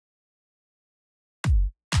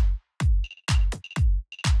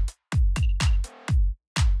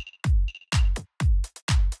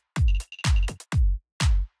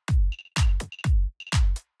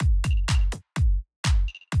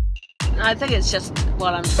I think it's just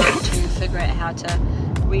while I'm trying to figure out how to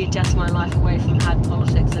readjust my life away from hard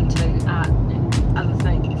politics into art and other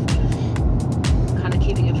things, kind of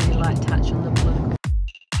keeping a very light touch on the political.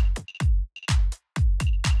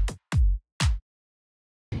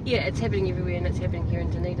 Yeah, it's happening everywhere, and it's happening here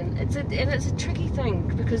in Dunedin. It's a tricky thing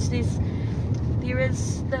because there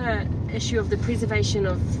is the issue of the preservation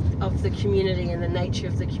of the community and the nature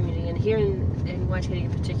of the community, and here in Waitiri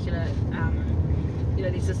in particular, you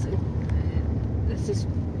know, there's this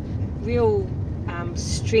real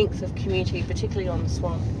strength of community, particularly on the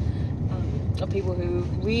swamp, of people who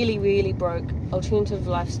really broke alternative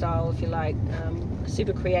lifestyle, if you like,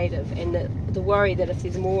 super creative, and the worry that if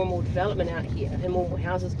there's more and more development out here and more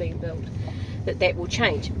houses being built, that will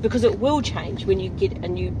change, because it will change when you get a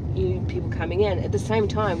new people coming in. At the same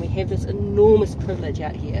time, we have this enormous privilege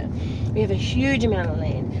out here. We have a huge amount of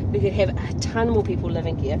land. We could have a ton more people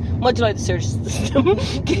living here. Modulo the sewage system,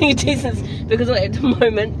 getting a decent, because at the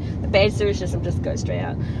moment the bad sewage system just goes straight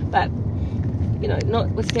out. But you know,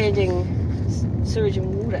 notwithstanding sewage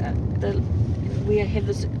and water, we have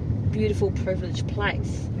this beautiful privileged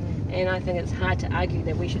place, and I think it's hard to argue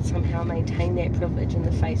that we should somehow maintain that privilege in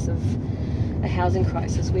the face of a housing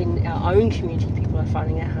crisis when our own community people are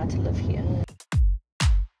finding it hard to live here.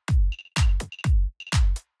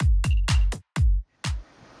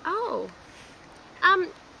 Oh,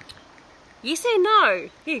 yes and no.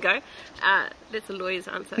 Here you go. That's a lawyer's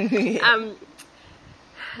answer.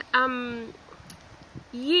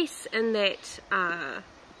 Yes, in that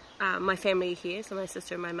my family here, so my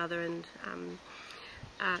sister and my mother and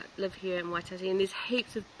live here in Waitiri, and there's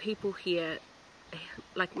heaps of people here.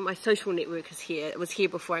 Like, my social network is here. It was here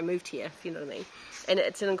before I moved here, if you know what I mean. And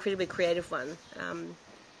it's an incredibly creative one. And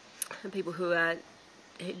people who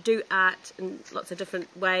do art in lots of different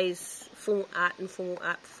ways, formal art, informal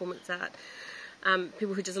art, performance art.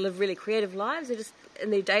 People who just live really creative lives, they're just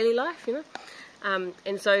in their daily life, you know.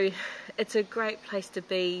 And so it's a great place to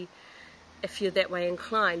be if you're that way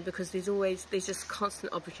inclined, because there's just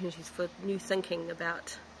constant opportunities for new thinking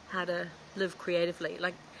about how to live creatively.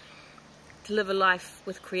 Like, to live a life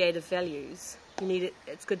with creative values, you need it.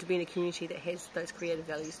 It's good to be in a community that has those creative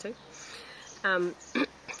values too. And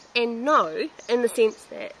no, in the sense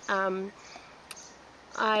that I'm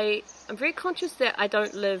very conscious that I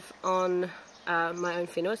don't live on my own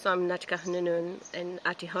whenua, so I'm Ngāti Kahungunu and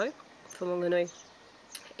Ātiho from Wanganui,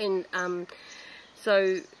 and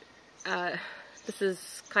so this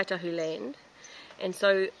is kaitahu land, and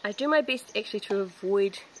so I do my best actually to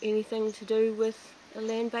avoid anything to do with a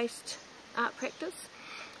land-based art practice.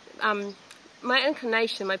 My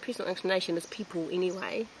personal inclination is people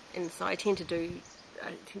anyway, and so I tend to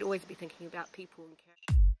always be thinking about people and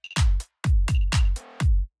character.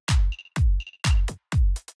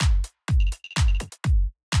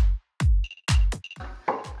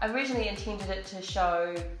 I originally intended it to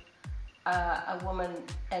show a woman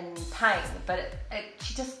in pain, but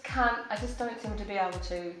she just can't. I just don't seem to be able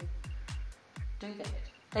to do that.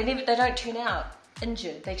 They don't turn out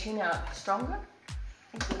injured, they turn out stronger.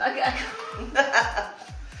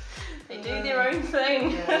 They do their own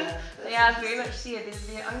thing. Yeah, they are very much they're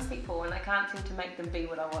their own people, and I can't seem to make them be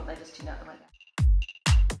what I want. They just turn out the way they are.